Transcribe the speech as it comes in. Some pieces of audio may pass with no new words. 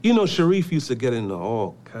You know, Sharif used to get into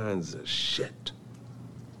all kinds of shit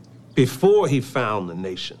before he found the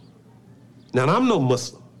nation. Now, I'm no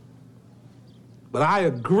Muslim, but I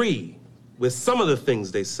agree with some of the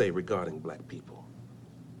things they say regarding black people.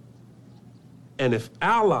 And if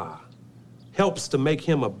Allah helps to make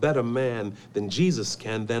him a better man than Jesus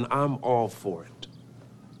can, then I'm all for it.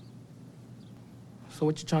 So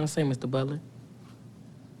what you trying to say, Mr. Butler?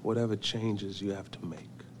 Whatever changes you have to make,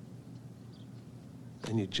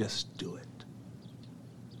 then you just do it.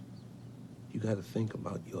 You gotta think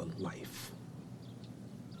about your life.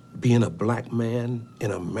 Being a black man in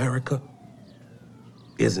America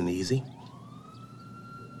isn't easy.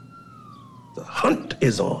 The hunt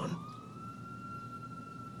is on.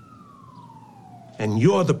 And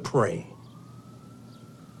you're the prey.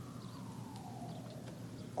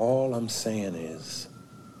 All I'm saying is,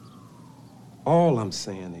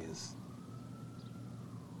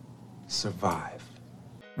 survive.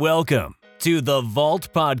 Welcome to the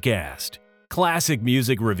Vault Podcast, classic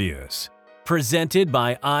music reviews, presented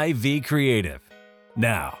by IV Creative.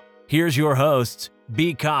 Now, here's your hosts,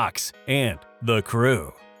 B. Cox and the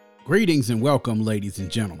crew. Greetings and welcome, ladies and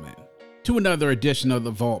gentlemen, to another edition of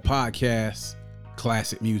the Vault Podcast,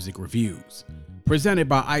 classic music reviews, presented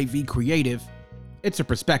by IV Creative. It's a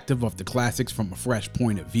perspective of the classics from a fresh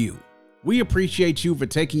point of view. We appreciate you for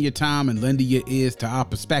taking your time and lending your ears to our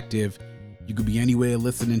perspective. You could be anywhere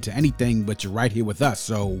listening to anything, but you're right here with us,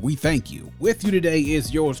 so we thank you. With you today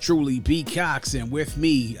is yours truly, B. Cox, and with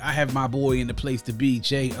me, I have my boy in the place to be,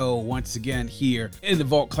 J.O., once again here in the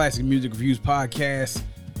Vault Classic Music Reviews Podcast.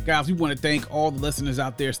 Guys, we want to thank all the listeners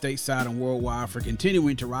out there stateside and worldwide for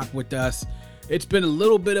continuing to rock with us. It's been a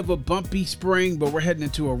little bit of a bumpy spring, but we're heading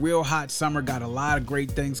into a real hot summer. Got a lot of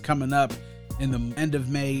great things coming up in the end of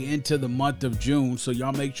May into the month of June. So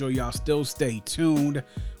y'all make sure y'all still stay tuned.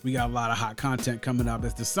 We got a lot of hot content coming up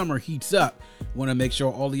as the summer heats up. Want to make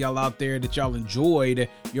sure all of y'all out there that y'all enjoyed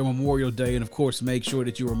your Memorial Day. And of course, make sure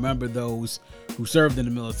that you remember those who served in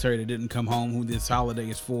the military that didn't come home, who this holiday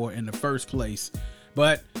is for in the first place.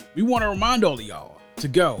 But we want to remind all of y'all to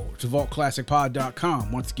go to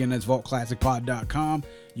vaultclassicpod.com. Once again, that's vaultclassicpod.com.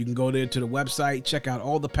 You can go there to the website, check out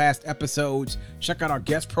all the past episodes, check out our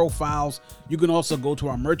guest profiles. You can also go to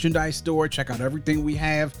our merchandise store, check out everything we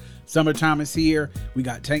have. Summertime is here. We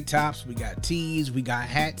got tank tops, we got tees, we got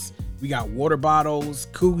hats, we got water bottles,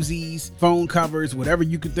 koozies, phone covers, whatever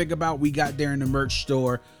you can think about, we got there in the merch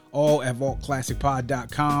store, all at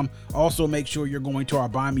vaultclassicpod.com. Also, make sure you're going to our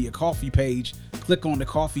Buy Me a Coffee page. Click on the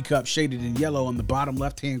coffee cup shaded in yellow on the bottom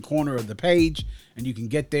left-hand corner of the page, and you can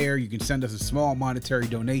get there. You can send us a small monetary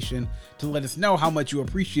donation to let us know how much you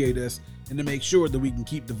appreciate us and to make sure that we can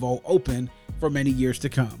keep the vault open for many years to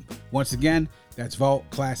come. Once again, that's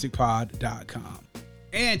vaultclassicpod.com.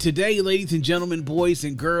 And today, ladies and gentlemen, boys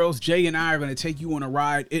and girls, Jay and I are going to take you on a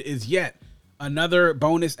ride. It is yet another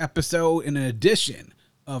bonus episode in an edition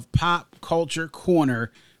of Pop Culture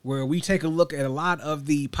Corner, where we take a look at a lot of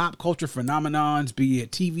the pop culture phenomenons, be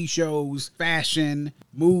it TV shows, fashion,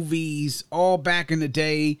 movies, all back in the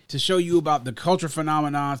day, to show you about the culture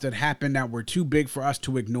phenomenons that happened that were too big for us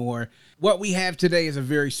to ignore. What we have today is a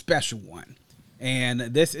very special one. And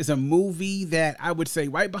this is a movie that I would say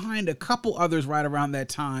right behind a couple others right around that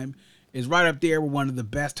time is right up there with one of the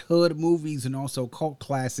best hood movies and also cult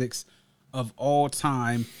classics of all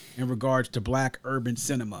time in regards to black urban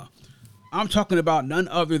cinema. I'm talking about none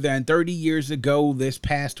other than 30 years ago this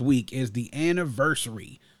past week is the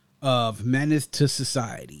anniversary of Menace to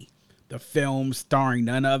Society, the film starring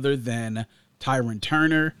none other than Tyron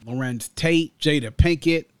Turner, Lorenz Tate, Jada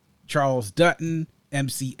Pinkett, Charles Dutton,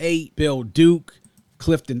 MC8, Bill Duke,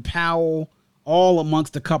 Clifton Powell, all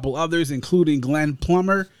amongst a couple others, including Glenn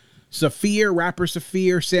Plummer, rapper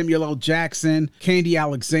Saphir, Samuel L. Jackson, Candy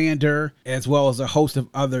Alexander, as well as a host of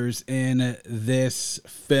others in this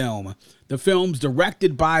film. The film's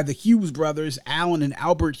directed by the Hughes brothers, Alan and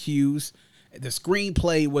Albert Hughes. The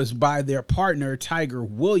screenplay was by their partner, Tiger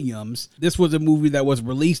Williams. This was a movie that was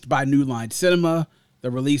released by New Line Cinema. The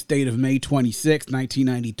release date of May 26,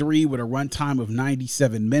 1993, with a runtime of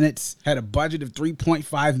 97 minutes. Had a budget of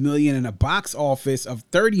 $3.5 million and a box office of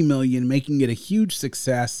 $30 million, making it a huge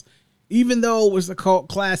success. Even though it was a cult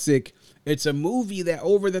classic, it's a movie that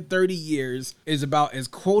over the 30 years is about as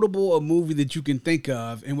quotable a movie that you can think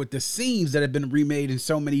of, and with the scenes that have been remade in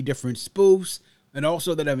so many different spoofs, and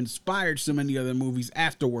also that have inspired so many other movies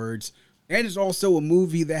afterwards. And it's also a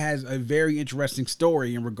movie that has a very interesting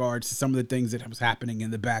story in regards to some of the things that was happening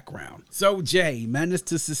in the background. So Jay, Menace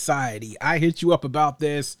to Society, I hit you up about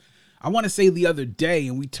this, I want to say the other day,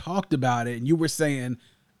 and we talked about it, and you were saying,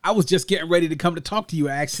 I was just getting ready to come to talk to you,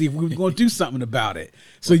 actually, if we were going to do something about it.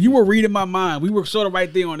 So you were reading my mind. We were sort of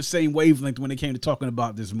right there on the same wavelength when it came to talking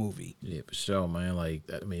about this movie. Yeah, for sure, man. Like,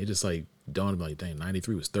 I mean, it just like dawned on me, like, dang,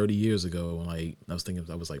 93 was 30 years ago. And like, I was thinking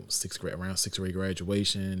I was like around sixth grade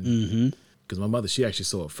graduation. Because my mother, she actually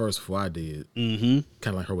saw it first before I did. Kind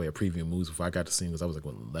of like her way of previewing movies before I got to see it, because I was like,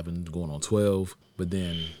 11, going on 12. But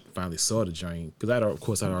then finally saw the joint.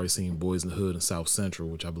 Because I'd already seen Boys in the Hood and South Central,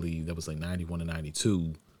 which I believe that was like 91 and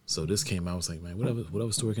 92. So this came out, I was like, man, what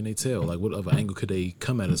other story can they tell? Like, what other angle could they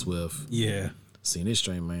come at us with? Yeah. Seeing this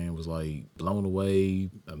joint, man, was like blown away.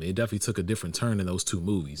 I mean, it definitely took a different turn in those two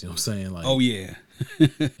movies. You know what I'm saying? Like, Oh, yeah.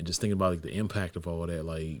 and just thinking about like the impact of all that.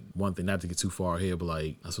 Like, one thing, not to get too far ahead, but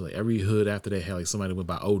like I feel like every hood after that had like somebody went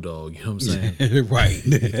by O-Dog. You know what I'm saying? Right.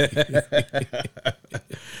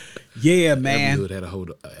 Yeah, man. Every hood had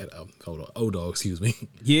a O-Dog, excuse me.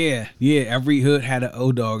 Yeah. Every hood had an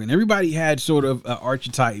O-Dog, and everybody had sort of an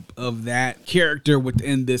archetype of that character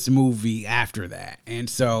within this movie after that. And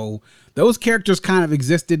so those characters kind of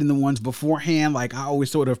existed in the ones beforehand. Like, I always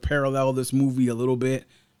sort of parallel this movie a little bit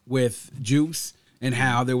with Juice, and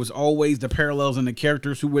how there was always the parallels in the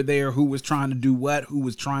characters who were there, who was trying to do what, who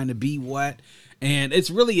was trying to be what. And it's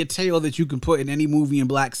really a tale that you can put in any movie in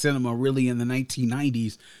black cinema, really, in the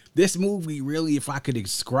 1990s. This movie, really, if I could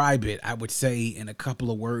describe it, I would say in a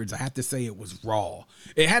couple of words, I have to say it was raw.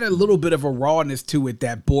 It had a little bit of a rawness to it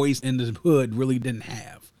that Boys in the Hood really didn't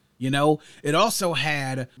have. You know, it also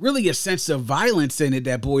had really a sense of violence in it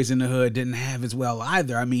that Boys in the Hood didn't have as well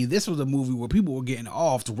either. I mean, this was a movie where people were getting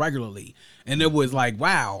offed regularly. And it was like,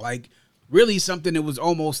 wow, like really something that was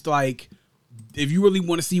almost like, if you really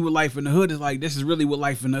want to see what life in the hood is like, this is really what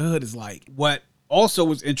life in the hood is like. What also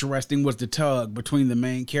was interesting was the tug between the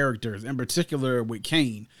main characters, in particular with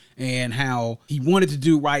Kane, and how he wanted to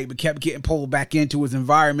do right but kept getting pulled back into his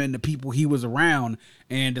environment and the people he was around.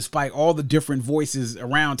 And despite all the different voices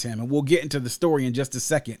around him, and we'll get into the story in just a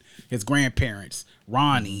second, his grandparents,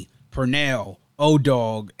 Ronnie, Purnell,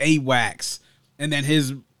 O-Dog, AWACS, and then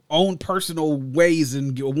his own personal ways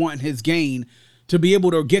and wanting his gain to be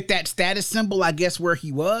able to get that status symbol, I guess, where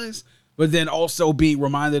he was, but then also being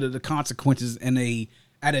reminded of the consequences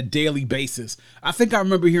at a daily basis. I think I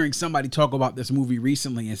remember hearing somebody talk about this movie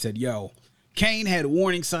recently and said, yo, Kane had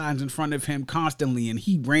warning signs in front of him constantly, and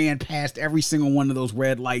he ran past every single one of those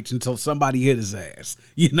red lights until somebody hit his ass,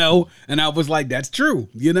 you know? And I was like, that's true,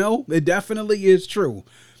 you know? It definitely is true.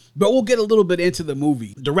 But we'll get a little bit into the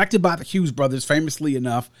movie. Directed by the Hughes brothers, famously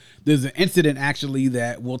enough, there's an incident actually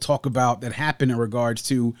that we'll talk about that happened in regards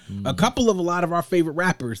to a lot of our favorite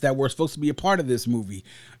rappers that were supposed to be a part of this movie.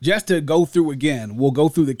 Just to go through again, we'll go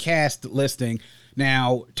through the cast listing.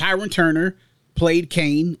 Now, Tyron Turner played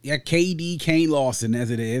Kane, KD Kane Lawson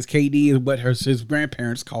as it is. KD is what his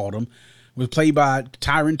grandparents called him. Was played by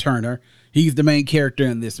Tyron Turner. He's the main character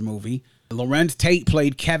in this movie. Lorenz Tate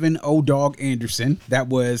played Kevin O-Dog Anderson. That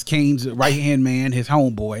was Kane's right-hand man, his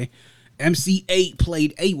homeboy. MC8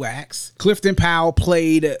 played AWACS. Clifton Powell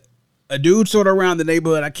played a dude sort of around the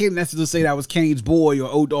neighborhood. I can't necessarily say that was Kane's boy or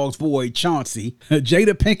O-Dog's boy, Chauncey.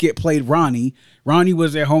 Jada Pinkett played Ronnie. Ronnie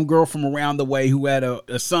was their homegirl from around the way who had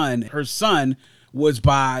a son. Her son was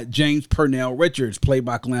by James Purnell Richards, played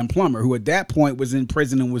by Glenn Plummer, who at that point was in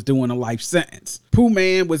prison and was doing a life sentence. Pooh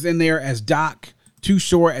Man was in there as Doc. Too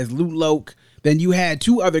Short as Lou Loke. Then you had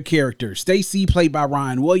two other characters, Stacy, played by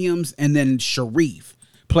Ryan Williams, and then Sharif,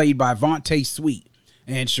 played by Vontae Sweet.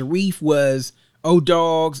 And Sharif was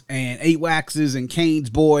O-Dog's and AWACS's and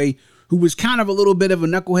Kane's boy, who was kind of a little bit of a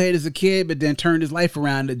knucklehead as a kid, but then turned his life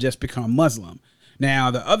around to just become Muslim.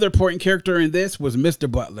 Now, the other important character in this was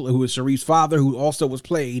Mr. Butler, who was Sharif's father, who also was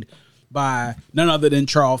played by none other than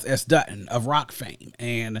Charles S. Dutton of rock fame.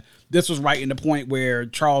 And this was right in the point where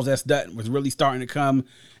Charles S. Dutton was really starting to come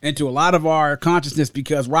into a lot of our consciousness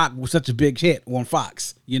because rock was such a big hit on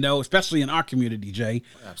Fox, you know, especially in our community, Jay.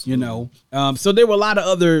 Absolutely. You know, so there were a lot of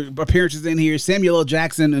other appearances in here. Samuel L.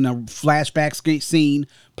 Jackson in a flashback scene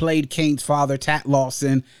played Kane's father, Tat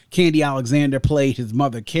Lawson. Candy Alexander played his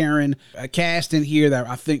mother, Karen. A cast in here that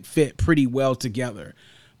I think fit pretty well together.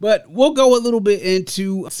 But we'll go a little bit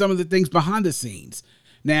into some of the things behind the scenes.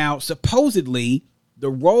 Now, supposedly, the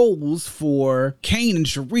roles for Kane and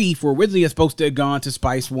Sharif were originally supposed to have gone to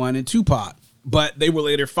Spice One and Tupac, but they were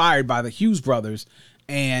later fired by the Hughes brothers,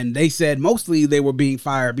 and they said mostly they were being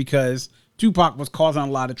fired because Tupac was causing a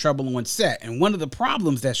lot of trouble on set. And one of the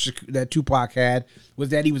problems that Tupac had was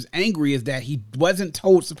that he was angry is that he wasn't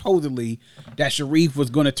told supposedly that Sharif was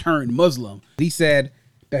going to turn Muslim. He said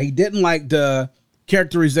that he didn't like the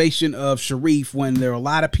characterization of Sharif when there were a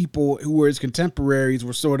lot of people who were his contemporaries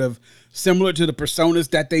were sort of similar to the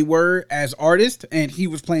personas that they were as artists, and he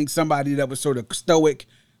was playing somebody that was sort of stoic,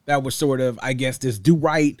 that was sort of, I guess, this do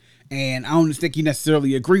right, and I don't think he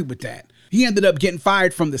necessarily agreed with that. He ended up getting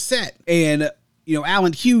fired from the set, and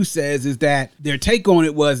Alan Hughes says is that their take on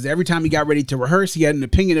it was that every time he got ready to rehearse, he had an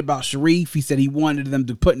opinion about Sharif. He said he wanted them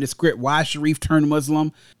to put in the script why Sharif turned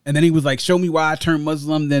Muslim. And then he was like, show me why I turned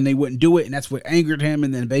Muslim. Then they wouldn't do it. And that's what angered him.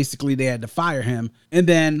 And then basically they had to fire him. And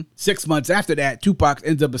then 6 months after that, Tupac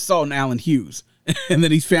ends up assaulting Alan Hughes. And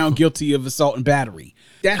then he's found guilty of assault and battery.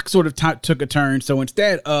 That sort of took a turn. So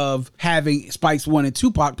instead of having Spice One and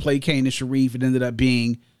Tupac play Kane and Sharif, it ended up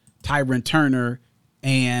being Tyrone Turner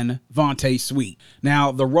and Vontae Sweet.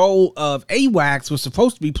 Now, the role of AWACS was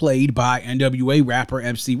supposed to be played by NWA rapper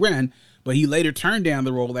MC Ren, but he later turned down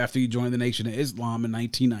the role after he joined the Nation of Islam in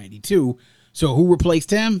 1992. So who replaced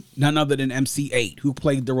him? None other than MC8, who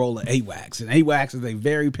played the role of AWACS. And AWACS is a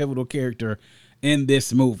very pivotal character in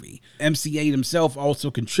this movie. MC8 himself also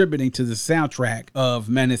contributing to the soundtrack of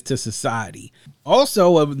Menace to Society.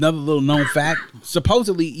 Also, another little known fact,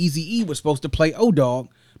 supposedly Eazy-E was supposed to play O-Dog,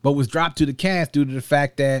 but was dropped to the cast due to the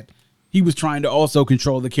fact that he was trying to also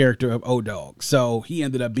control the character of O-Dog. So he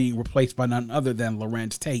ended up being replaced by none other than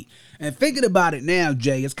Lorenz Tate. And thinking about it now,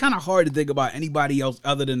 Jay, it's kind of hard to think about anybody else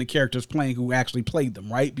other than the characters playing who actually played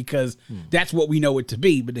them, right? Because that's what we know it to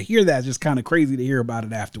be. But to hear that is just kind of crazy to hear about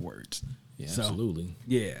it afterwards. Yeah, absolutely.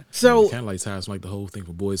 Yeah. So kind of like ties like the whole thing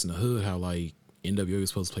for Boys in the Hood, how like NWA was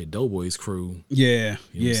supposed to play Doughboy's crew. Yeah,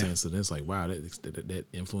 you know what I'm saying? So then it's like, wow, that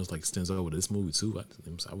influence like extends over to this movie too.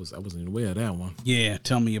 I wasn't aware of that one. Yeah,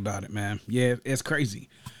 tell me about it, man. Yeah, it's crazy.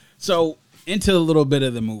 So into a little bit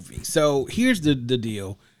of the movie. So here's the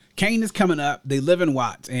deal. Kane is coming up. They live in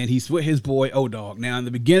Watts, and he's with his boy O-Dog. Now, in the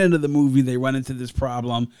beginning of the movie, they run into this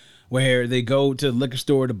problem where they go to the liquor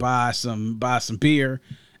store to buy some beer,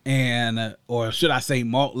 and or should I say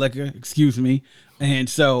malt liquor? Excuse me. And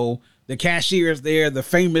so the cashier is there, the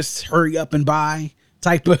famous "hurry up and buy"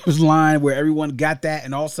 type of line where everyone got that,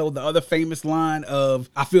 and also the other famous line of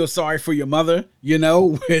 "I feel sorry for your mother,"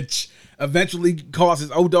 which eventually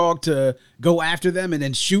causes O-Dog to go after them and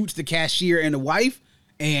then shoots the cashier and the wife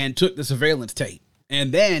and took the surveillance tape.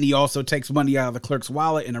 And then he also takes money out of the clerk's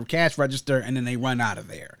wallet and a cash register, and then they run out of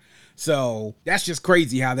there. So that's just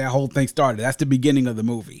crazy how that whole thing started. That's the beginning of the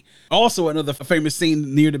movie. Also, another famous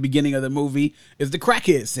scene near the beginning of the movie is the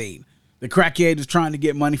crackhead scene. The crackhead is trying to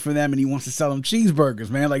get money for them, and he wants to sell them cheeseburgers,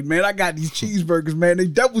 man. Like, man, I got these cheeseburgers, man. They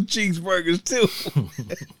double cheeseburgers, too.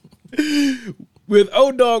 With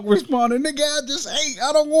O-Dog responding, nigga,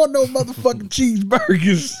 I don't want no motherfucking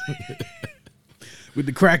cheeseburgers. With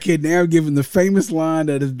the crackhead now giving the famous line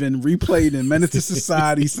that has been replayed in Menace to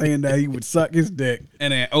Society, saying that he would suck his dick,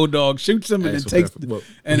 and then O-Dog shoots him and then takes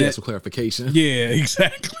and he asks for clarification. Yeah,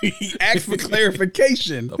 exactly. He asked for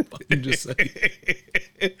clarification. The fuck you just said.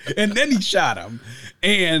 And then he shot him,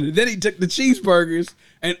 and then he took the cheeseburgers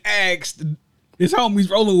and asked his homies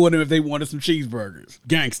rolling with him if they wanted some cheeseburgers.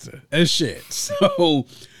 Gangster as shit.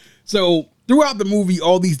 So throughout the movie,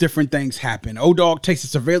 all these different things happen. O-Dog takes a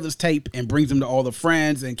surveillance tape and brings them to all the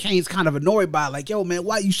friends, and Kane's kind of annoyed by it, like, yo, man,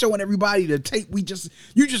 why are you showing everybody the tape? You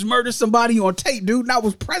just murdered somebody on tape, dude, and I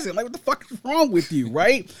was present. Like, what the fuck is wrong with you,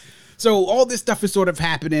 right? So all this stuff is sort of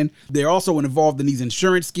happening. They're also involved in these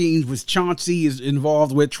insurance schemes, which Chauncey is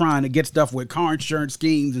involved with, trying to get stuff with car insurance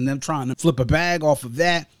schemes and them trying to flip a bag off of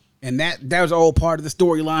that. And that was all part of the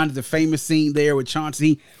storyline. The famous scene there with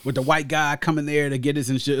Chauncey, with the white guy coming there to get his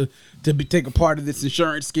take a part of this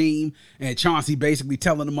insurance scheme, and Chauncey basically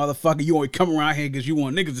telling the motherfucker, "You only come around here because you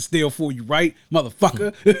want niggas to steal for you, right,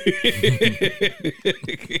 motherfucker?"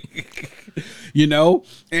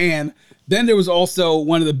 And then there was also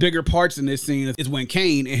one of the bigger parts in this scene is when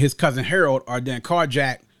Kane and his cousin Harold are then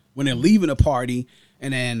carjacked when they're leaving a party,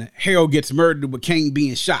 and then Harold gets murdered with Kane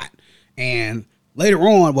being shot. And later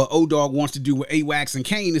on, what O-Dog wants to do with AWACS and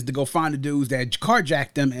Kane is to go find the dudes that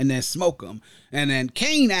carjacked them and then smoke them. And then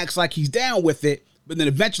Kane acts like he's down with it, but then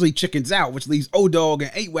eventually chickens out, which leaves O-Dog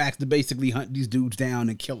and AWACS to basically hunt these dudes down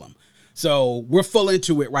and kill them. So we're full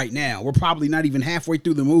into it right now. We're probably not even halfway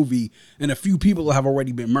through the movie, and a few people have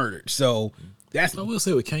already been murdered. So that's. I will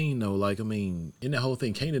say with Kane though, like, I mean, in that whole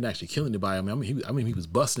thing, Kane didn't actually kill anybody. I mean, he was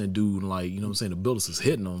busting a dude, and like, you know what I'm saying, the builders was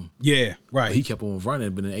hitting him. Yeah, right. But he kept on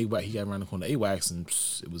running, but then he got around the corner to AWACS, and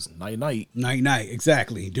it was night.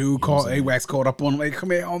 Exactly. Dude called AWACS, called up on him, like,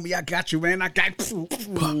 come here, homie, I got you, man. I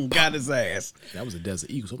got his ass. That was a Desert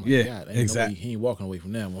Eagle. So yeah, God, exactly. He ain't walking away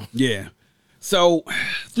from that one. Yeah. So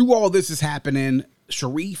through all this is happening,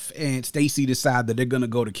 Sharif and Stacy decide that they're going to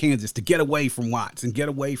go to Kansas to get away from Watts and get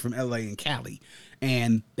away from LA and Cali,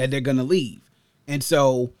 and that they're going to leave. And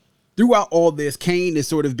so throughout all this, Kane is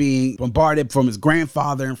sort of being bombarded from his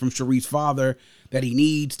grandfather and from Sharif's father that he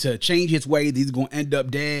needs to change his way, that he's going to end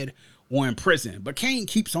up dead or in prison. But Kane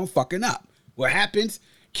keeps on fucking up. What happens?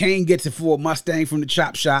 Kane gets a Ford Mustang from the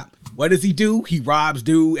chop shop. What does he do? He robs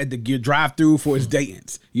dude at the drive-thru for his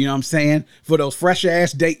Dayton's. You know what I'm saying? For those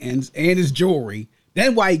fresh-ass Dayton's and his jewelry.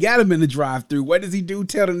 Then while he got him in the drive-thru, what does he do?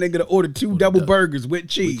 Tell the nigga to order 2 double burgers with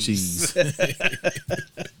cheese.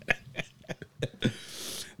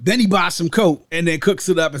 Then he buys some coke and then cooks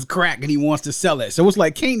it up as crack and he wants to sell it. So it's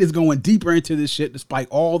like Kane is going deeper into this shit despite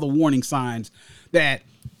all the warning signs that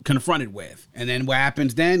confronted with. And then what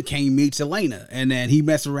happens then? Kane meets Elena, and then he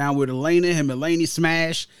messes around with Elena. Him and Elena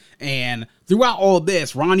smash. And throughout all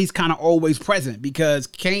this, Ronnie's kind of always present because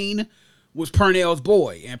Kane was Purnell's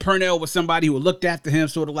boy, and Purnell was somebody who looked after him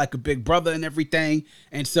sort of like a big brother and everything.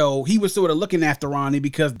 And so he was sort of looking after Ronnie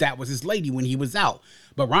because that was his lady when he was out.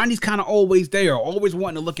 But Ronnie's kind of always there, always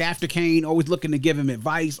wanting to look after Kane, always looking to give him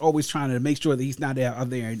advice, always trying to make sure that he's not out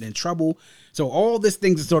there in trouble. So all these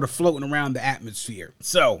things are sort of floating around the atmosphere.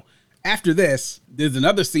 So after this, there's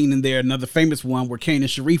another scene in there, another famous one where Kane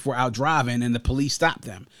and Sharif were out driving and the police stopped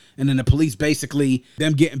them. And then the police basically,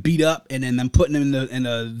 them getting beat up and then them putting them in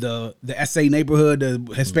the SA neighborhood,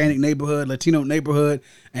 the Hispanic neighborhood, Latino neighborhood,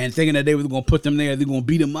 and thinking that they were going to put them there, they're going to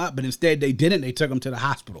beat them up. But instead they didn't. They took them to the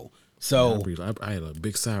hospital. So I had a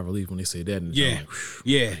big sigh of relief when they said that. And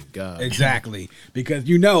yeah, God. Exactly. Because,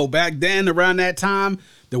 you know, back then around that time,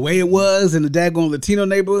 the way it was in the daggone Latino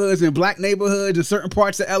neighborhoods and black neighborhoods in certain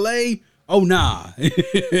parts of LA, oh, nah.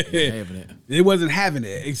 It wasn't having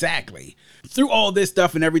it. Exactly. Through all this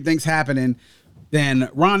stuff and everything's happening, then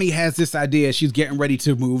Ronnie has this idea. She's getting ready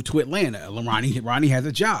to move to Atlanta. Ronnie has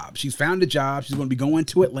a job. She's found a job. She's going to be going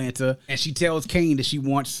to Atlanta. And she tells Kane that she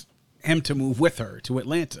wants him to move with her to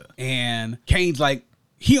Atlanta. And Kane's like,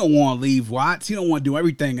 he don't want to leave Watts. He don't want to do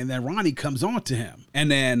everything. And then Ronnie comes on to him. And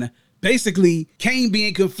then basically Kane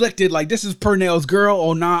being conflicted, like, this is Purnell's girl.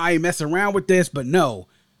 Oh, nah, I ain't messing around with this. But no,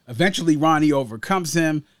 eventually Ronnie overcomes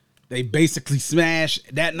him. They basically smash.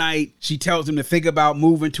 That night, she tells him to think about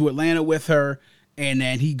moving to Atlanta with her. And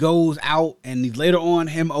then he goes out, and later on,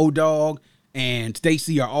 him, O-Dog, and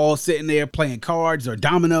Stacy are all sitting there playing cards or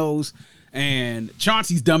dominoes. And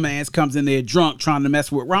Chauncey's dumbass comes in there drunk trying to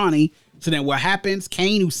mess with Ronnie. So then what happens?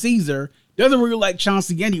 Kane, who sees her, doesn't really like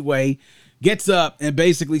Chauncey anyway, gets up and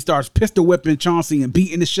basically starts pistol whipping Chauncey and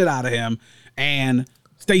beating the shit out of him. And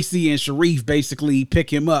Stacy and Sharif basically pick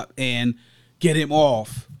him up and get him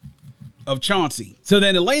off of Chauncey. So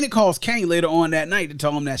then Elena calls Kane later on that night to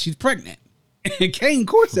tell him that she's pregnant. And Kane, of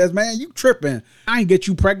course, says, man, you tripping. I ain't get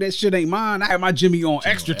you pregnant. Shit ain't mine. I have my Jimmy on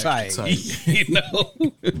extra tight. You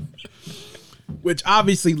know? Which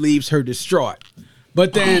obviously leaves her distraught.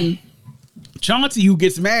 But then Chauncey, who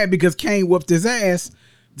gets mad because Kane whooped his ass,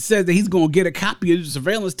 says that he's going to get a copy of the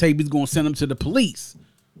surveillance tape. He's going to send him to the police,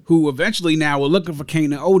 who eventually now are looking for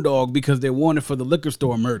Kane and O-Dog because they're wanted for the liquor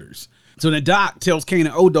store murders. So then Doc tells Kane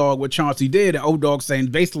and O-Dog what Chauncey did, and O-Dog saying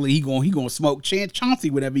basically he gonna smoke Chauncey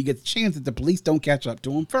whenever he gets a chance if the police don't catch up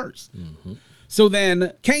to him first. Mm-hmm. So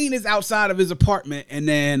then Kane is outside of his apartment, and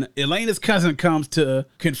then Elena's cousin comes to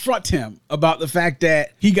confront him about the fact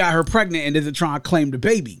that he got her pregnant and isn't trying to claim the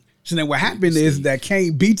baby. So then what happened is that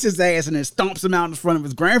Kane beats his ass and then stomps him out in front of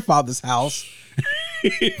his grandfather's house.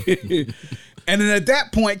 And then at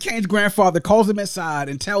that point, Kane's grandfather calls him inside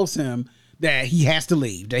and tells him that he has to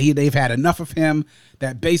leave, that they've had enough of him,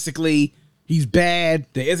 that basically he's bad,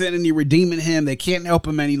 there isn't any redeeming him, they can't help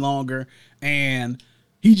him any longer. And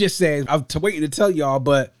he just says, I'm waiting to tell y'all,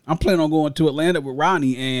 but I'm planning on going to Atlanta with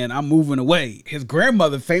Ronnie and I'm moving away. His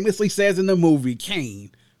grandmother famously says in the movie,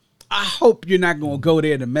 Kane, I hope you're not going to go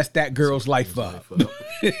there to mess that girl's life up.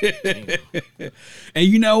 And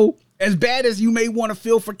you know, as bad as you may want to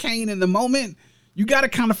feel for Kane in the moment, you got to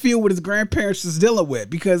kind of feel what his grandparents is dealing with,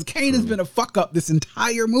 because Kane has been a fuck up this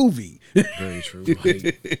entire movie. Very true.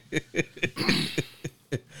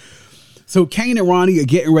 So Kane and Ronnie are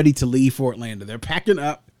getting ready to leave for Atlanta. They're packing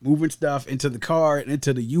up, moving stuff into the car and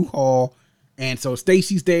into the U-Haul. And so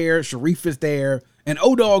Stacy's there, Sharif is there, and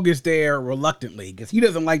O-Dog is there reluctantly because he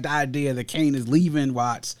doesn't like the idea that Kane is leaving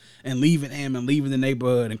Watts and leaving him and leaving the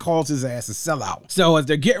neighborhood and calls his ass a sellout. So as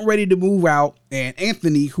they're getting ready to move out, and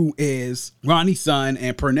Anthony, who is Ronnie's son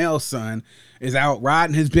and Purnell's son, is out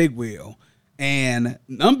riding his big wheel. And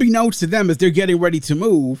unbeknownst to them, as they're getting ready to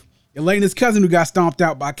move, Elena's cousin, who got stomped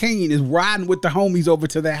out by Kane, is riding with the homies over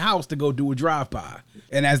to their house to go do a drive-by.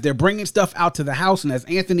 And as they're bringing stuff out to the house, and as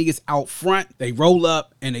Anthony is out front, they roll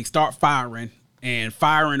up and they start firing and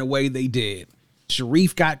firing the way they did.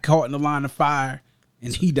 Sharif got caught in the line of fire,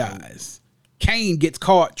 and he dies. Kane gets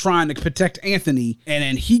caught trying to protect Anthony, and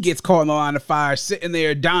then he gets caught in the line of fire, sitting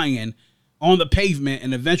there dying on the pavement,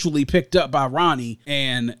 and eventually picked up by Ronnie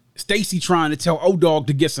and Stacy trying to tell O-Dog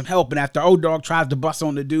to get some help. And after O-Dog tries to bust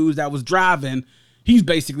on the dudes that was driving, he's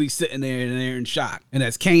basically sitting there in shock. And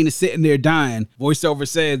as Kane is sitting there dying, voiceover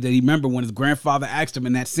says that he remembered when his grandfather asked him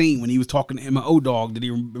in that scene when he was talking to him and O-Dog, did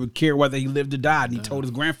he care whether he lived or died? And he told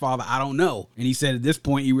his grandfather, I don't know. And he said at this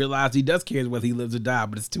point he realized he does care whether he lives or dies,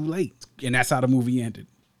 but it's too late. And that's how the movie ended.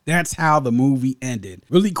 That's how the movie ended.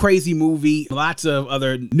 Really crazy movie. Lots of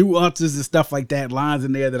other nuances and stuff like that, lines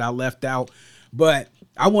in there that I left out. But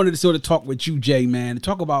I wanted to sort of talk with you, Jay, man, to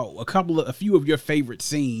talk about a few of your favorite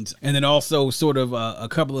scenes, and then also sort of a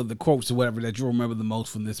couple of the quotes or whatever that you remember the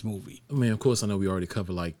most from this movie. I mean, of course, I know we already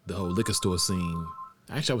covered like the whole liquor store scene.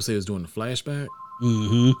 Actually, I would say it was during the flashback.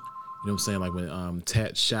 Mm-hmm. You know what I'm saying? Like when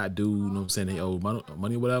Tat shot dude, you know what I'm saying? They owed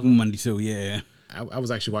money or whatever. Money too, yeah. I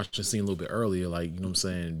was actually watching the scene a little bit earlier, like, you know what I'm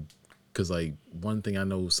saying? Because, like, one thing I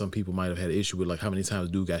know some people might have had an issue with, like, how many times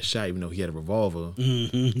dude got shot, even though he had a revolver.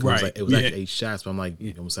 Mm-hmm. Right. It was actually 8 shots, but I'm like, you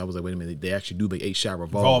know what I'm saying? I was like, wait a minute, they actually do make 8-shot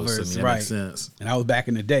revolvers. So, I mean, that makes sense. And that was back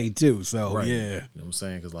in the day, too, so, right. yeah. You know what I'm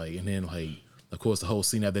saying? Because, like, and then, like, of course, the whole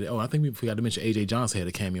scene after that. Oh, I think we forgot to mention AJ Johnson had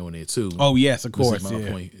a cameo in there, too. Oh, yes, of course, yeah.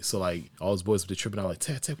 Point. So, like, all his boys were tripping out, like,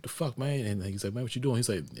 Tat, what the fuck, man? And he's like, man, what you doing? He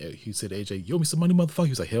said to AJ, you owe me some money, motherfucker.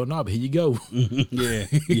 He was like, hell nah, but here you go. Yeah,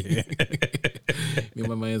 yeah. Me and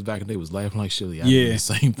my man's back in the day was laughing like shit. Yeah, the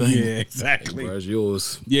same thing. Yeah, exactly. Where's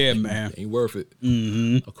yours? Yeah, man. Ain't worth it.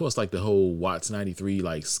 Mm-hmm. Of course, like the whole Watts 93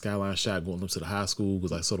 like skyline shot going up to the high school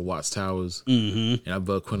because I saw the Watts Towers. Mm-hmm. And I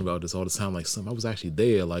bug Quinn about this all the time. Like, I was actually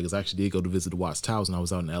there. Like, I actually did go to visit the Watts Towers, and I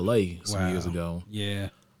was out in L.A. some years ago. Yeah.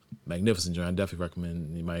 Magnificent joint. I definitely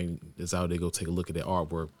recommend anybody that's out there go take a look at that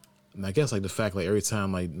artwork. And I guess like the fact like every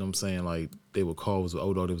time like, you know what I'm saying, like they would call was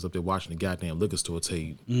O-Dog, they was up there watching the goddamn liquor store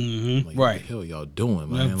tape. Mm-hmm. Like, right. What the hell y'all doing,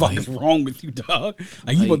 man? What the fuck is wrong with you, dog?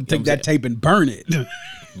 Like you supposed to take that tape and burn it. You know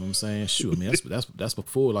what I'm saying? Shoot, I mean that's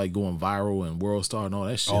before like going viral and World Star and all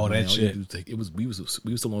that shit. All man. that shit. We was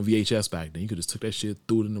still on VHS back then. You could just took that shit,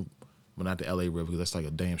 threw it in the not the LA River because that's like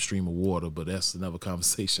a damn stream of water, but that's another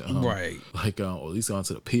conversation. Right. Like or at least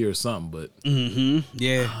onto the pier or something. But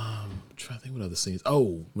yeah. I'm trying to think what other scenes.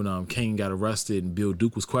 Oh, when Kane got arrested and Bill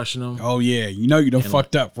Duke was questioning him. Oh yeah, you know you done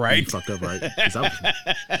fucked up, right? You fucked up, right? It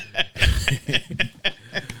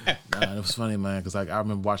was funny, man, because like I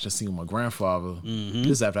remember watching the scene with my grandfather.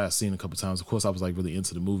 This is after I'd seen it a couple times. Of course, I was like really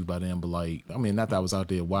into the movie by then, but like, I mean, not that I was out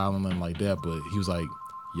there wilding and like that, but he was like,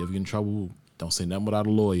 "You ever get in trouble? Don't say nothing without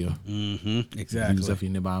a lawyer." Exactly. He was definitely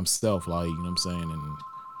in there by himself, like, you know what I'm saying? And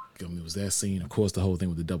I mean, it was that scene. Of course, the whole thing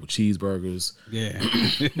with the double cheeseburgers. Yeah.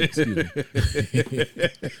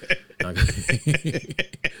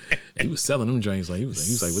 He was selling them drinks. Like he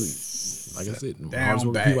was like really, like I said,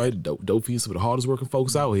 down bad. People, like, dope fiends, some of the hardest working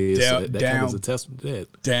folks out here. Down, so that kind of is a testament to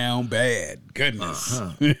that. Down bad. Goodness.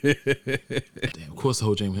 Damn, of course, the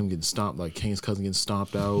whole James him getting stomped, like Kane's cousin getting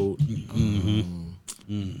stomped out.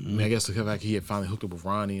 I mean, I guess the fact he had finally hooked up with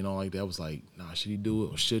Ronnie and all like that was like, nah, should he do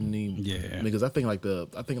it or shouldn't he? Yeah. Because I think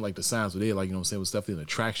the signs were there, like, you know what I'm saying, it was definitely an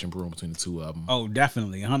attraction brewing between the two of them. Oh,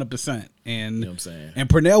 definitely, 100%. And you know what I'm saying? And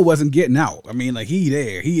Purnell wasn't getting out. I mean, like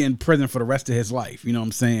he in prison for the rest of his life. You know what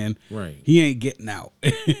I'm saying? Right. He ain't getting out.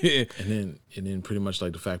 and then pretty much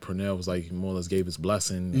like the fact Purnell was like more or less gave his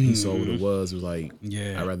blessing. And he saw what it was. It was like,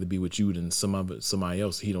 I'd rather be with you than somebody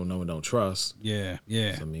else he don't know and don't trust. Yeah,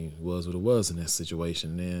 yeah. So, I mean, it was what it was in that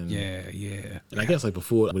situation. And yeah. And I guess like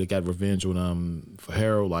before when they got revenge on for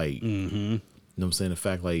Harold, like. You know what I'm saying? The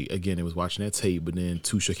fact, like, again, they was watching that tape, but then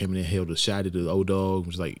Tusha came in and held a shot at the O-Dog,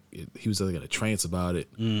 which was like, he was like in a trance about it.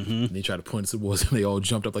 And they tried to point to the boys, and they all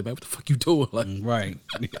jumped up like, man, what the fuck you doing? Like, right.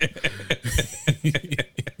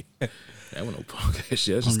 That was no punk ass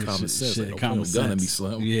shit. That's just common sense. Shit, like, common sense. Gun at me,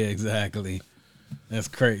 Slim. Yeah, exactly. That's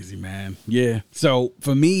crazy, man. Yeah. So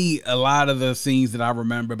for me, a lot of the scenes that I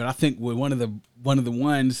remember, but I think with one of the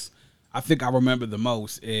ones I think I remember the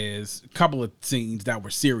most is a couple of scenes that were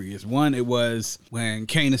serious. One, it was when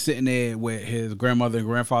Kane is sitting there with his grandmother and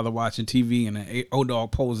grandfather watching TV, and an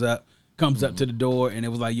O-Dog pulls up, comes up to the door, and it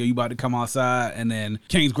was like, yo, you about to come outside? And then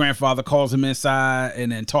Kane's grandfather calls him inside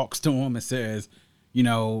and then talks to him and says, you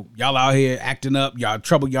know, y'all out here acting up, y'all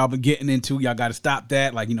trouble y'all been getting into, y'all got to stop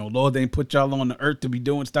that. Like, you know, Lord didn't put y'all on the earth to be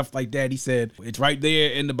doing stuff like that. He said, it's right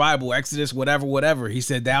there in the Bible, Exodus, whatever. He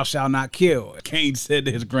said, thou shalt not kill. Cain said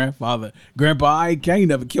to his grandfather, Grandpa, Cain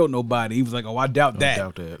never killed nobody. He was like, oh, I doubt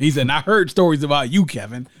that. He said, I heard stories about you,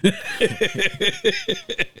 Kevin.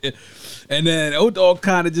 And then O-Dog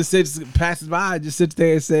kind of just passes by, just sits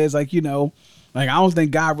there and says, like, you know, Like, I don't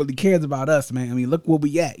think God really cares about us, man. I mean, look where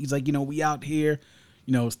we at. He's like, we out here,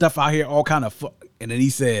 stuff out here, all kind of, and then he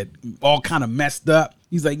said, all kind of messed up.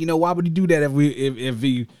 He's like, why would he do that if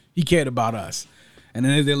he cared about us? And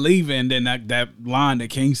then as they're leaving, then that line that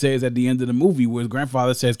King says at the end of the movie where his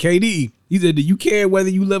grandfather says, KD, he said, do you care whether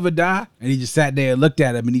you live or die? And he just sat there and looked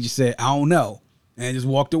at him and he just said, I don't know. And just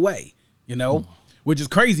walked away, which is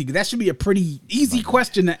crazy because that should be a pretty easy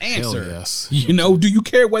question to answer. Yes. Do you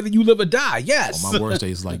care whether you live or die? Yes. On my worst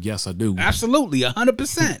day is like, yes, I do. Absolutely,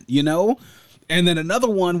 100%, And then another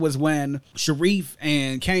one was when Sharif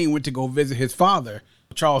and Kane went to go visit his father.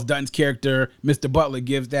 Charles Dutton's character, Mr. Butler,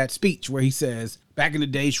 gives that speech where he says, back in the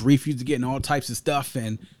day, Sharif used to get in all types of stuff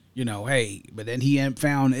and, hey, but then he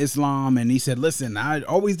found Islam and he said, listen, I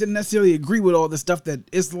always didn't necessarily agree with all the stuff that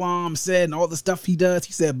Islam said and all the stuff he does.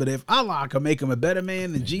 He said, but if Allah could make him a better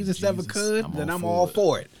man than Jesus ever could, then I'm all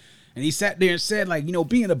for it. And he sat there and said, like,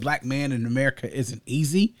 being a black man in America isn't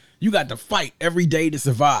easy. You got to fight every day to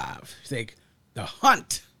survive. He's like, the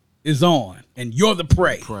hunt is on and you're the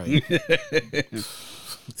prey.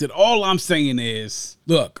 Said, all I'm saying is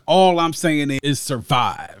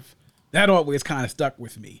survive. That always kind of stuck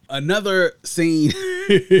with me. Another scene,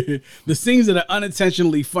 the scenes that are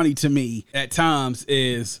unintentionally funny to me at times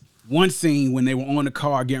is one scene when they were on the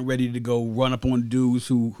car getting ready to go run up on dudes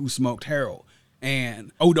who smoked heroin.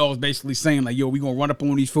 And O-Dog was basically saying like, yo, we gonna run up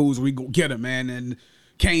on these fools, we gonna get them, man. And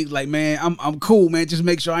Kane's like, man, I'm cool, man. Just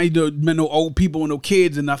make sure I ain't doing no old people and no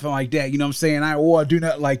kids and nothing like that. You know what I'm saying? I do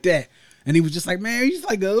nothing like that. And he was just like, man, he's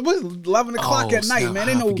like, what's 11 o'clock at night, man.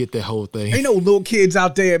 I forget that whole thing. Ain't no little kids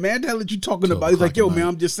out there, man. What the hell are you talking about? He's like, yo, man,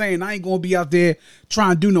 I'm just saying, I ain't gonna be out there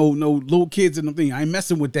trying to do no little kids and nothing. I ain't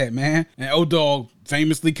messing with that, man. And O-Dog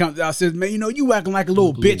famously comes out and says, man, you acting like a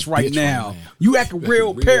little bitch right now. You acting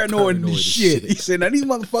real paranoid and shit. He said, now these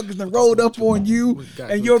motherfuckers done rolled up on you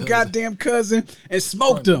and your goddamn cousin and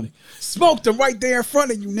smoked them. Smoked them right there in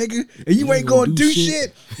front of you, nigga. And you ain't gonna do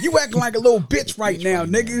shit. You acting like a little bitch right now,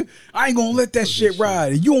 nigga. I ain't gonna let that shit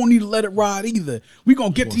ride. And you don't need to let it ride either. We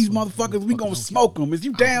gonna get these motherfuckers. We gonna smoke them. Is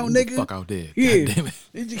you down, nigga? Fuck out there. Yeah. God damn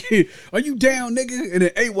it. Are you down, nigga? And then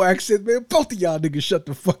AWAC said, man, both of y'all niggas shut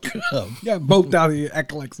the fuck up. Y'all both out here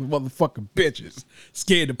acting like some motherfucking bitches.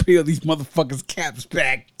 Scared to peel these motherfuckers' caps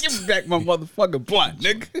back. Give me back my motherfucking blunt,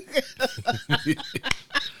 nigga.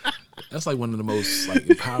 That's like one of the most like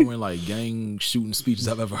empowering like gang shooting speeches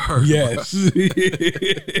I've ever heard. Yes.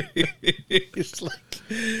 It's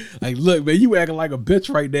like, look, man, you acting like a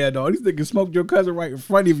bitch right there, dog. These niggas smoked your cousin right in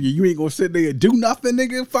front of you. You ain't gonna sit there and do nothing,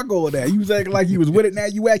 nigga. Fuck all that. You was acting like you was with it. Now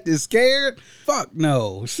you acting scared. Fuck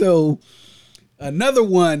no. So another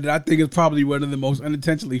one that I think is probably one of the most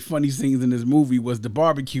unintentionally funny scenes in this movie was the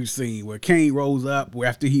barbecue scene where Kane rolls up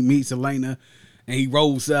after he meets Elena, and he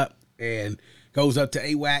rolls up and goes up to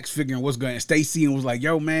AWACS figuring what's going on. Stacy and was like,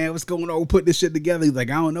 yo, man, what's going on? Put this shit together. He's like,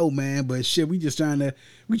 I don't know, man, but shit, we trying to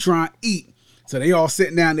eat. So they all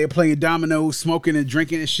sitting down there playing dominoes, smoking and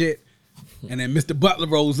drinking and shit. And then Mr. Butler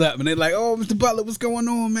rolls up and they're like, oh, Mr. Butler, what's going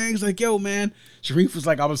on, man? He's like, yo, man. Sharif was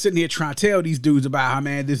like, I was sitting here trying to tell these dudes about how,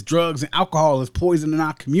 man, this drugs and alcohol is poisoning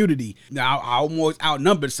our community. Now, I'm almost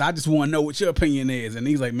outnumbered, so I just want to know what your opinion is. And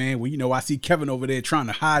he's like, man, well, I see Kevin over there trying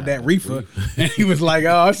to hide that reefer. And he was like,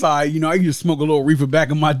 oh, it's all right. I used to smoke a little reefer back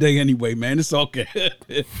in my day anyway, man. It's okay.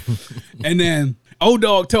 And then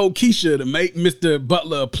O-Dog told Keisha to make Mr.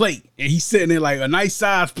 Butler a plate. And he's sitting there like, a nice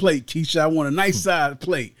size plate, Keisha. I want a nice size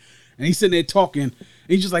plate. And he's sitting there talking. And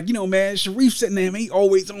he's just like, man, Sharif sitting there, man, he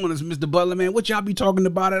always on us, Mr. Butler, man. What y'all be talking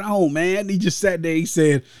about at home, man? And he just sat there. He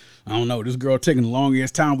said, I don't know, this girl taking a long ass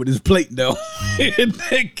time with his plate, though. And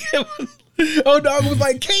then O-Dog was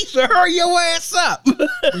like, Keisha, hurry your ass up.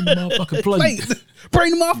 Bring the motherfucking plate.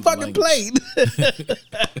 Bring the motherfucking plate.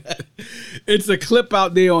 It's a clip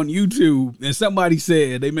out there on YouTube, and somebody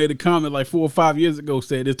said, they made a comment like 4 or 5 years ago,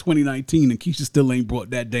 said it's 2019 and Keisha still ain't brought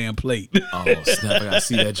that damn plate. Oh, snap, I gotta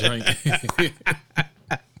see that drink.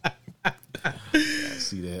 I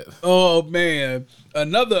see that. Oh, man.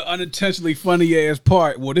 Another unintentionally funny ass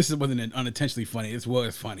part. Well, this wasn't unintentionally funny. This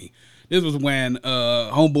was funny. This was when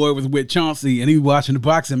homeboy was with Chauncey and he was watching the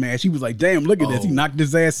boxing match. He was like, damn, look at this. He knocked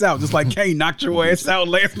his ass out just like Kane knocked your ass out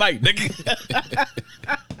last night, nigga.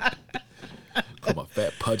 Call my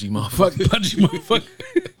fat pudgy motherfucker. Pudgy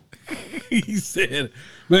motherfucker. He said,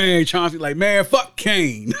 man, Chauncey like, man, fuck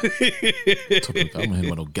Kane. I'm gonna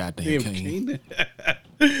hit no goddamn Kane.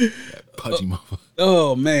 Pudgy motherfucker.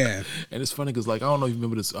 Oh, man. And it's funny because, like, I don't know if you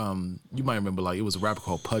remember this. You might remember, like, it was a rapper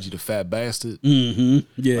called Pudgy the Fat Bastard. Mm-hmm.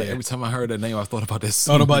 Yeah. Like, every time I heard that name, I thought about that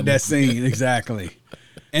scene. Thought about that scene, exactly.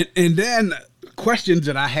 And then questions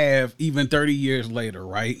that I have even 30 years later,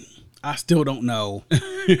 right? I still don't know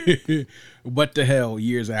what the hell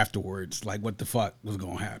years afterwards, like what the fuck was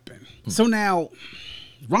going to happen. So now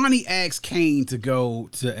Ronnie asked Kane to go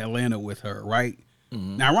to Atlanta with her, right?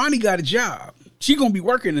 Now Ronnie got a job. She going to be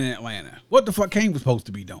working in Atlanta. What the fuck Kane was supposed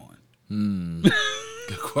to be doing?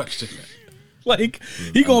 Good question. Like,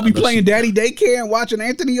 he going to be playing daddy daycare and watching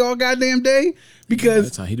Anthony all goddamn day? Because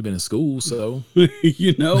That's how he'd have been in school, so.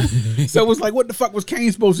 you know? So it's like, what the fuck was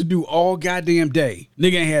Kane supposed to do all goddamn day?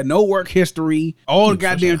 Nigga ain't had no work history. All the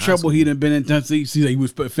goddamn trouble he done been in. See, he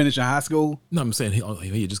was finishing high school. No, I'm saying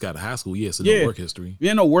he just got out of high school, so no work history.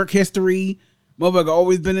 Yeah, no work history. Motherfucker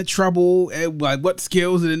always been in trouble. And like, what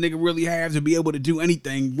skills did a nigga really have to be able to do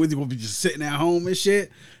anything? Was he gonna be just sitting at home and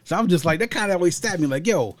shit? So I'm just like, that kind of always stabbed me. Like,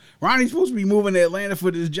 yo, Ronnie's supposed to be moving to Atlanta for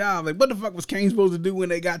this job. Like, what the fuck was Kane supposed to do when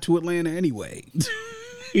they got to Atlanta anyway?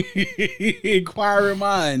 Inquiring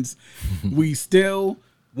minds, we still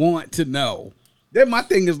want to know. Then my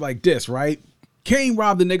thing is like this, right? Kane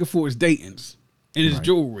robbed the nigga for his Dayton's and his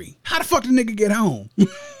jewelry. How the fuck did the nigga get home?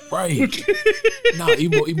 Right. No,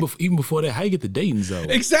 even before that, how you get the Dayton's though?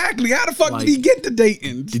 Exactly. How the fuck did he get the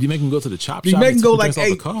Dayton's? Did he make him go to the chop Did shop? he make him go like, hey,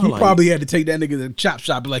 he probably had to take that nigga to the chop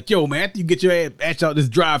shop. Be like, yo, man, after you get your ass out this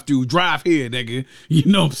drive-through, drive here, nigga.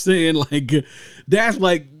 You know what I'm saying? Like, that's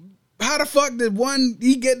like, how the fuck did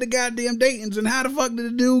he get the goddamn Dayton's and how the fuck did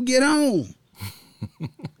the dude get home?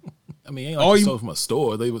 I mean, ain't like he sold from a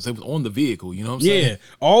store. They was on the vehicle, you know what I'm saying? Yeah.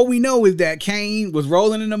 All we know is that Kane was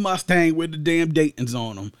rolling in a Mustang with the damn Dayton's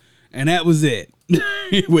on him. And that was it.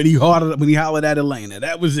 when he hollered at Atlanta.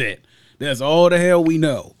 That was it. That's all the hell we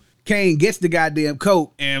know. Kane gets the goddamn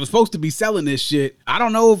coat and was supposed to be selling this shit. I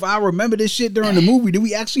don't know if I remember this shit during the movie. Did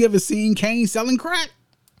we actually ever seen Kane selling crack?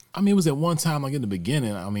 I mean, it was at one time, like in the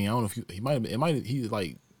beginning. I mean, I don't know if he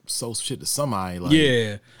like sold shit to somebody. Like,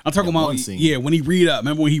 yeah. I'm talking about, when he read up.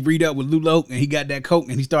 Remember when he read up with Lou Loke and he got that coke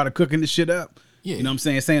and he started cooking the shit up? Yeah. You know what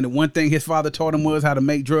I'm saying? The one thing his father taught him was how to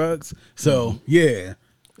make drugs. So, yeah.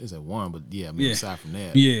 It's at one, but yeah, I mean, aside from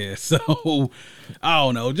that. Yeah, so, I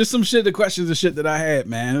don't know. Just some shit, the questions and shit that I had,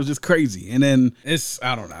 man. It was just crazy. And then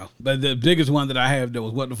I don't know. But the biggest one that I have, though,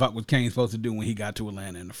 was what the fuck was Kane supposed to do when he got to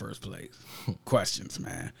Atlanta in the first place? Questions,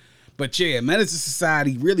 man. But yeah, Menace to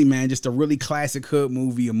Society, really, man, just a really classic hood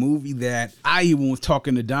movie, a movie that I even was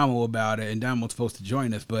talking to Damo about it, and Damo was supposed to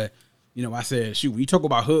join us. But, you know, I said, shoot, when you talk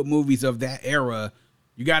about hood movies of that era,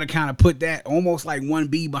 you got to kind of put that almost like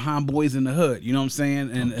 1B behind Boys in the Hood. You know what I'm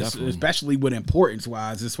saying? And especially with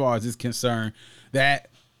importance-wise, as far as it's concerned, that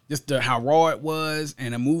just how raw it was.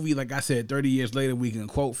 And a movie, like I said, 30 years later, we can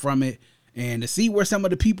quote from it. And to see where some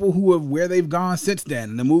of the people where they've gone since then,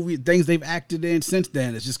 and the movie, things they've acted in since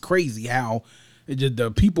then, it's just crazy how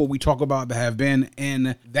the people we talk about that have been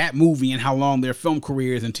in that movie and how long their film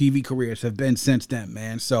careers and TV careers have been since then,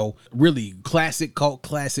 man. So really cult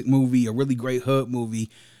classic movie, a really great hood movie.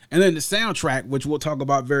 And then the soundtrack, which we'll talk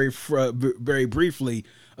about very briefly,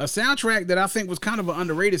 a soundtrack that I think was kind of an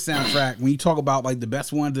underrated soundtrack. When you talk about like the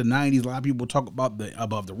best ones of the 90s, a lot of people talk about the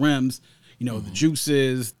Above the Rims, you know, the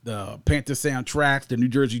Juices, the Panther soundtracks, the New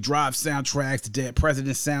Jersey Drive soundtracks, the Dead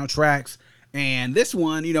Presidents soundtracks. And this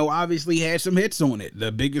one, you know, obviously had some hits on it.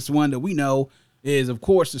 The biggest one that we know is, of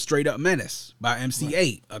course, the Straight Up Menace by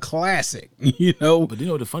MC8, a classic, you know. But you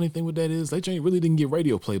know, the funny thing with that is, that joint really didn't get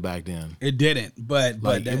radio play back then. It didn't, but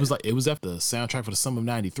it was after the soundtrack for the summer of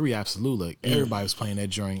 '93. Absolutely, like, everybody was playing that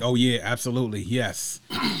joint. Oh yeah, absolutely, yes,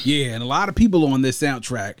 yeah. And a lot of people on this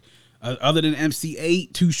soundtrack, other than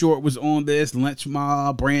MC8, Too Short was on this, Lynch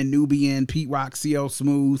Mob, Brand Nubian, Pete Rock, CL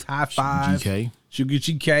Smooth, High Five, Sugar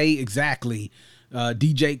GK, exactly.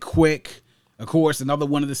 DJ Quick, of course, another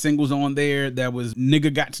one of the singles on there that was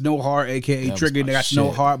Nigga Got to Know Heart, aka Trigger Got to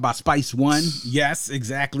Know Heart by Spice One. Yes,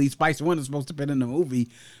 exactly. Spice One is supposed to be in the movie,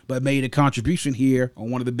 but made a contribution here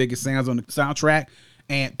on one of the biggest sounds on the soundtrack.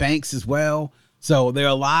 Ant Banks as well. So there are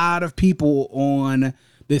a lot of people on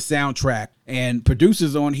this soundtrack, and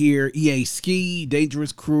producers on here: EA Ski,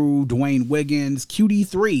 Dangerous Crew, Dwayne Wiggins,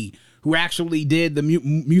 QD3, who actually did the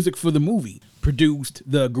music for the movie, produced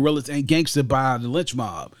the Gorillas Ain't Gangsta by the Lynch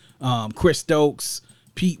Mob. Chris Stokes,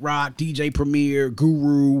 Pete Rock, DJ Premier,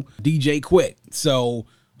 Guru, DJ Quick. So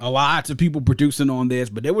a lot of people producing on this,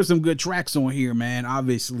 but there were some good tracks on here, man.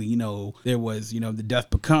 Obviously, you know, there was, you know, The Death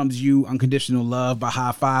Becomes You, Unconditional Love by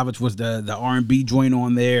High Five, which was the R&B joint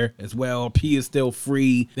on there as well. P Is Still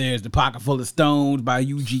Free. There's The Pocket Full of Stones by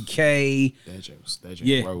UGK. That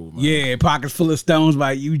joint rolled, man. Yeah, Pockets Full of Stones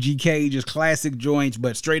by UGK, just classic joints.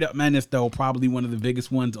 But Straight Up Menace, though, probably one of the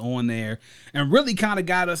biggest ones on there, and really kind of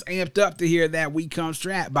got us amped up to hear that We Come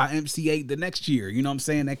Strapped by MC8 the next year. You know what I'm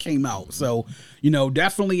saying? That came out. So, you know,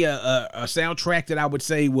 definitely a soundtrack that I would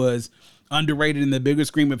say was underrated in the bigger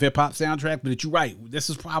scream of hip hop soundtrack, but you're right. This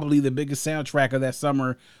is probably the biggest soundtrack of that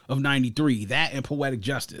summer of '93. That and Poetic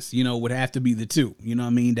Justice, would have to be the two. You know what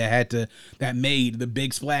I mean? That made the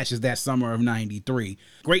big splashes that summer of '93.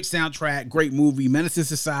 Great soundtrack, great movie. Menace to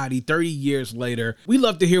Society. 30 years later, we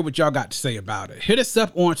love to hear what y'all got to say about it. Hit us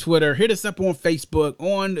up on Twitter. Hit us up on Facebook,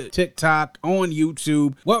 on TikTok, on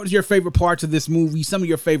YouTube. What was your favorite parts of this movie? Some of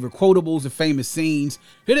your favorite quotables and famous scenes.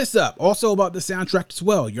 Hit us up. Also about the soundtrack as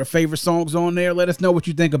well. Your favorite songs on there. Let us know what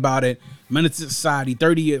you think about it. Menace to Society,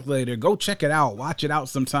 30 years later. Go check it out. Watch it out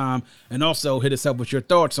sometime. And also hit us up with your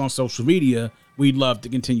thoughts on social media. We'd love to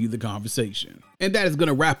continue the conversation. And that is going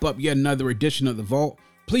to wrap up yet another edition of The Vault.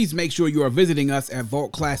 Please make sure you are visiting us at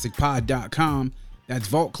vaultclassicpod.com. That's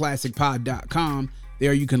vaultclassicpod.com.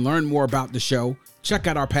 There you can learn more about the show, check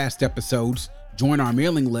out our past episodes, join our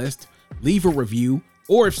mailing list, leave a review,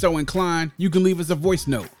 or if so inclined, you can leave us a voice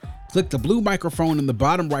note. Click the blue microphone in the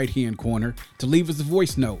bottom right-hand corner to leave us a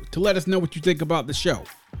voice note to let us know what you think about the show,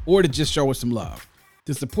 or to just show us some love.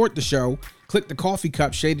 To support the show, click the coffee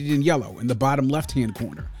cup shaded in yellow in the bottom left-hand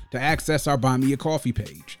corner to access our Buy Me a Coffee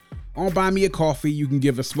page. On Buy Me a Coffee, you can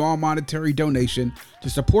give a small monetary donation to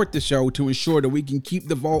support the show to ensure that we can keep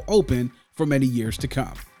the vault open for many years to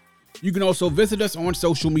come. You can also visit us on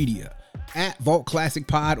social media at Vault Classic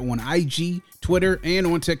Pod on IG, Twitter, and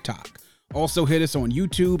on TikTok. Also hit us on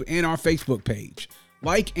YouTube and our Facebook page.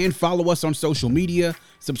 Like and follow us on social media,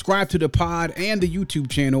 subscribe to the pod and the YouTube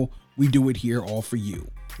channel. We do it here all for you.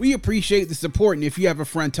 We appreciate the support, and if you have a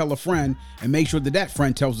friend, tell a friend, and make sure that that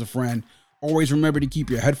friend tells a friend. Always remember to keep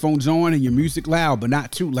your headphones on and your music loud, but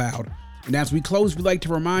not too loud. And as we close, we'd like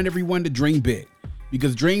to remind everyone to dream big,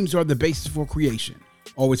 because dreams are the basis for creation.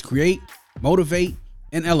 Always create, motivate,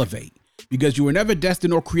 and elevate, because you were never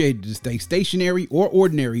destined or created to stay stationary or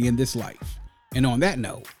ordinary in this life. And on that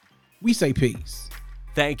note, we say peace.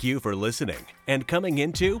 Thank you for listening and coming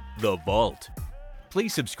into The Vault.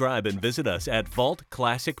 Please subscribe and visit us at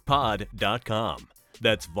vaultclassicpod.com.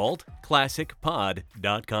 That's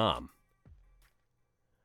vaultclassicpod.com.